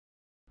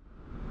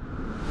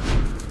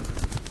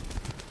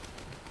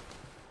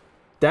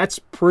that's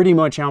pretty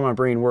much how my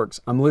brain works.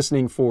 I'm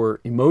listening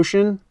for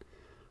emotion.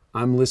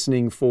 I'm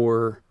listening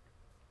for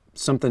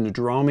something to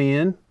draw me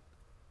in.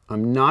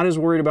 I'm not as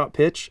worried about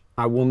pitch.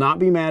 I will not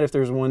be mad if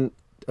there's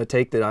a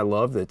take that I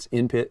love that's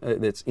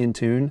that's in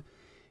tune,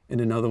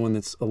 and another one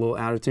that's a little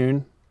out of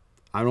tune.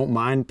 I don't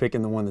mind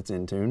picking the one that's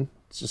in tune.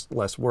 It's just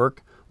less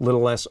work, a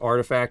little less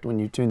artifact when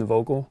you tune the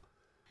vocal.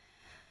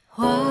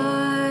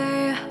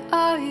 Why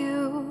are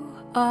you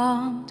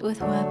armed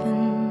with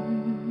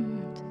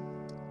weapons?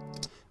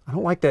 I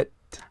don't like that.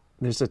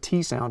 There's a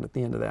T sound at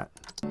the end of that.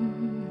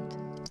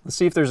 Let's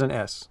see if there's an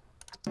S.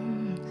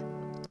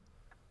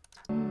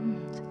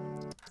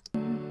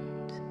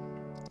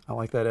 I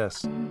like that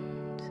S.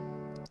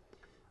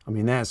 I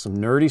mean, that's some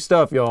nerdy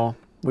stuff, y'all.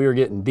 We are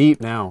getting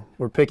deep now.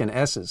 We're picking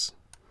S's.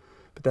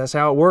 But that's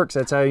how it works.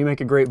 That's how you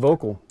make a great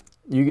vocal.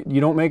 You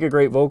don't make a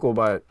great vocal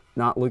by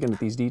not looking at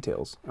these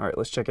details. All right,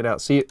 let's check it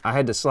out. See, I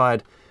had to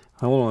slide.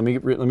 Hold on,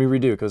 let me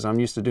redo, because I'm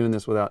used to doing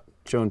this without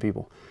showing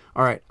people.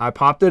 All right, I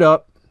popped it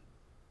up.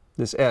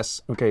 This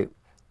S. Okay.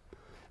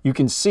 You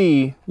can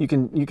see, you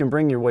can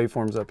bring your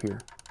waveforms up here.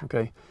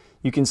 Okay.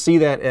 You can see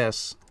that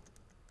S.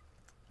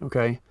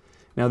 Okay.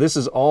 Now this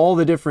is all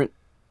the different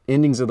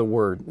endings of the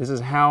word. This is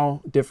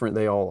how different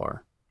they all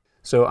are.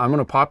 So I'm going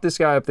to pop this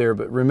guy up there,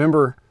 but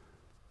remember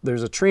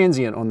there's a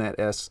transient on that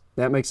S.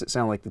 That makes it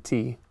sound like the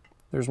T.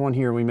 There's one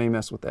here, we may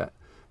mess with that.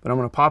 But I'm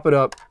going to pop it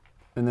up,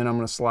 and then I'm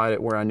going to slide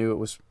it where I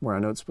know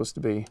it's supposed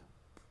to be.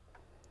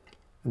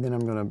 And then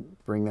I'm going to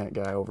bring that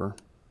guy over.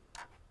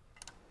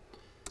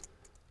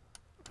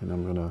 And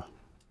I'm going to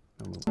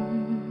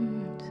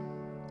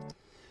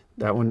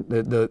that one,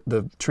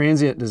 the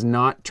transient does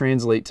not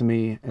translate to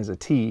me as a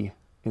T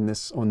in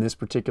this, on this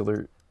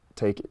particular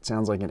take. It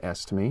sounds like an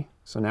S to me.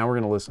 So now we're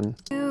going to listen.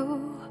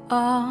 You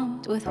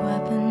armed with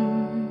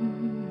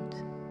weapons.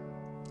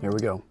 There we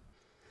go.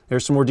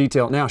 There's some more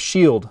detail. Now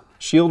shield.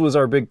 Shield was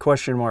our big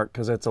question mark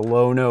because that's a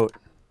low note.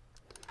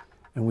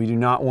 And we do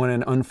not want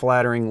an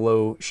unflattering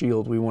low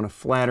shield. We want a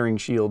flattering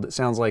shield that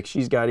sounds like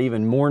she's got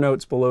even more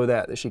notes below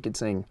that she could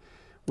sing.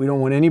 We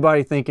don't want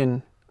anybody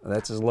thinking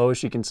that's as low as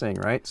she can sing,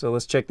 right? So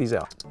let's check these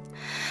out.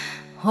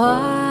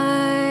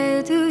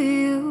 Why do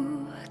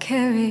you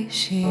carry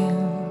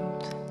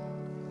shield?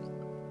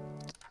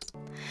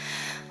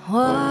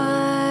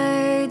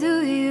 Why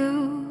do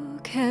you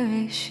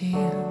carry shield?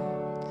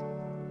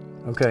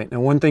 Okay, now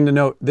one thing to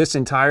note, this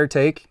entire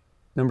take,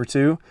 number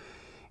 2,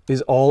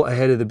 is all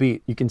ahead of the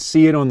beat. You can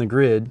see it on the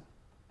grid,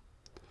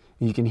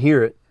 and you can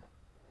hear it.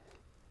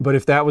 But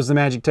if that was the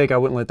magic take, I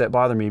wouldn't let that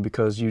bother me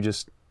because you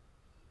just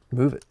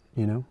move it,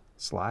 you know,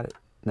 slide it.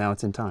 Now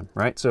it's in time,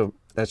 right? So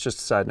that's just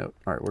a side note.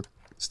 All right, we're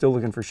still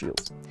looking for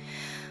shields.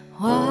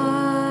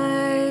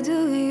 Why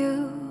do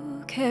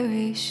you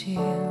carry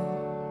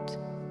shield?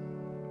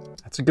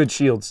 That's a good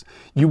shields.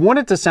 You want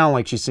it to sound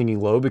like she's singing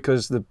low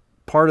because the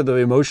part of the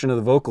emotion of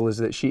the vocal is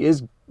that she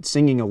is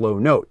singing a low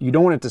note. You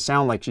don't want it to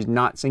sound like she's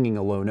not singing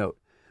a low note,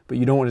 but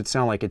you don't want it to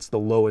sound like it's the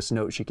lowest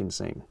note she can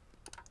sing.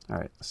 All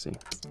right, let's see.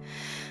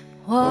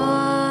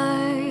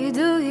 Why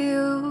do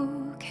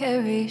you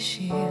carry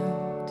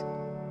shield?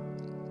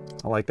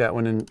 I like that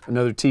one, and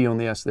another T on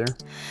the S there.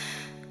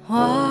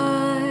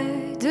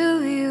 Why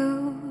do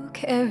you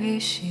carry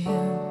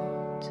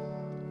shield?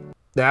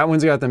 That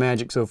one's got the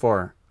magic so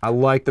far. I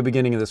like the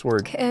beginning of this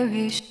word.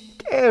 Carry.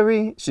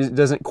 Carry. She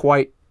doesn't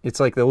quite, it's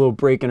like the little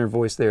break in her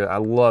voice there. I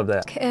love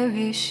that.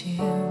 Carry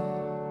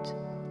shield.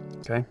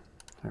 Okay. All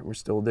right, we're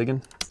still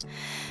digging.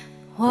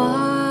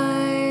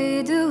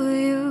 Why do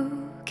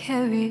you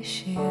carry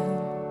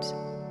shield?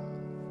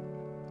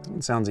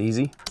 It sounds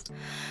easy.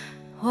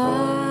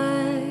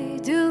 Why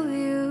do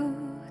you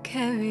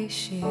carry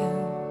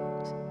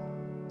shield?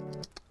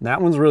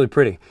 That one's really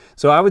pretty.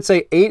 So I would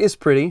say 8 is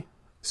pretty.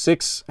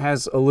 6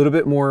 has a little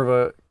bit more of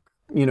a,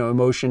 you know,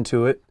 emotion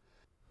to it.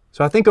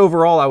 So I think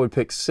overall I would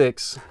pick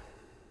 6.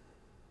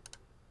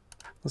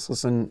 Let's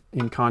listen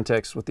in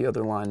context with the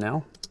other line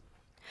now.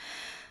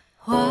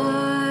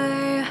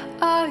 Why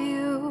are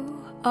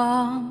you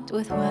armed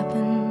with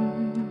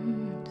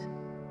weapons?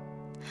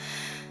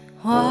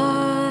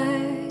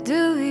 Why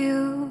do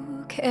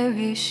you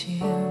carry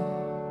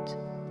shield?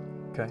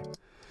 Okay.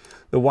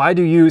 The why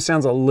do you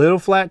sounds a little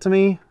flat to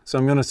me, so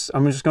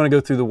I'm just gonna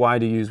go through the why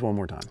do yous one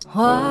more time.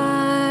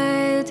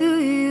 Why do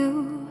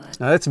you?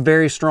 Now that's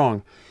very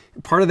strong.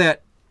 Part of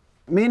that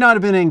may not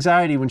have been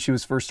anxiety when she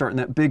was first starting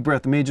that big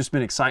breath. It may have just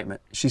been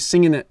excitement. She's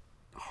singing it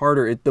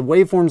harder. The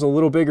waveform's a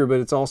little bigger, but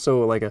it's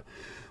also like a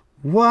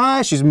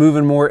why. She's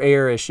moving more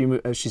air as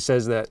she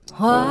says that.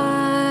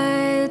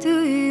 Why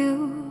do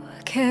you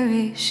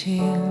carry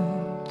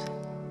shield?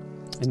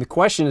 And the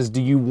question is,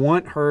 do you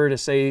want her to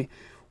say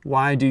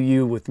why do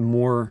you with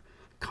more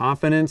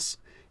confidence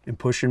and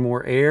pushing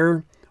more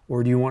air,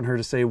 or do you want her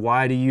to say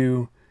why do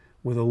you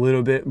with a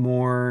little bit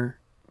more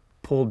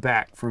pulled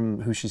back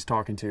from who she's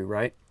talking to,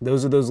 right?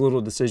 Those are those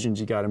little decisions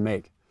you got to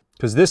make.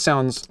 Because this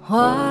sounds,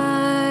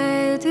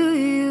 why do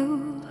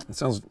you? It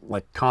sounds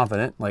like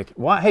confident, like,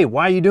 why? Hey,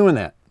 why are you doing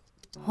that?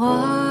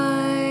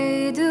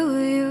 Why do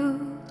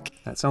you?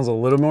 That sounds a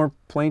little more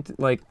plaintive,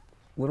 like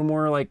a little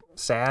more like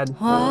sad.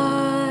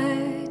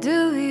 Why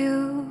do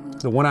you?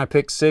 The one I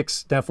picked,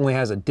 6, definitely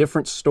has a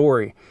different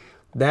story.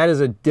 That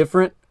is a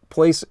different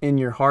place in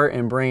your heart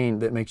and brain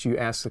that makes you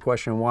ask the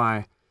question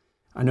why.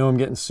 I know I'm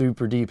getting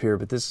super deep here,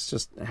 but this is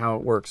just how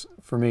it works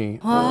for me.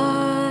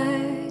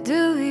 Why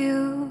do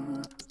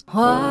you?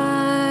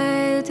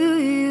 Why do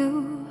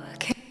you?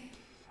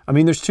 I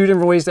mean, there's 2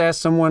 different ways to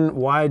ask someone,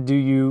 why do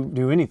you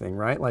do anything,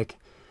 right? Like,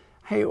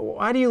 hey,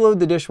 why do you load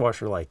the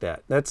dishwasher like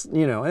that? That's,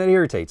 you know, that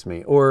irritates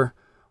me. Or,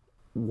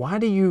 why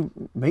do you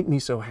make me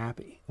so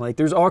happy? Like,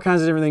 there's all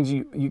kinds of different things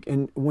you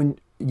and when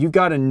you've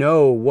got to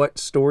know what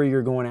story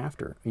you're going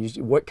after.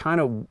 What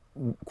kind of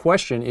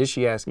question is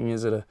she asking?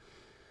 Is it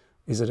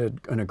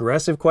an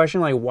aggressive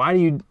question? Like, why do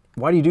you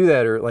do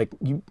that? Or like,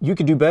 you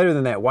could do better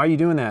than that. Why are you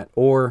doing that?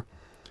 Or,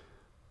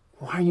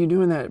 why are you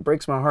doing that? It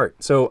breaks my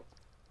heart. So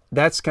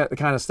that's the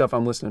kind of stuff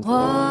I'm listening for.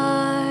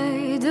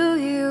 Why do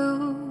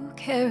you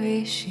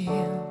carry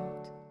shield?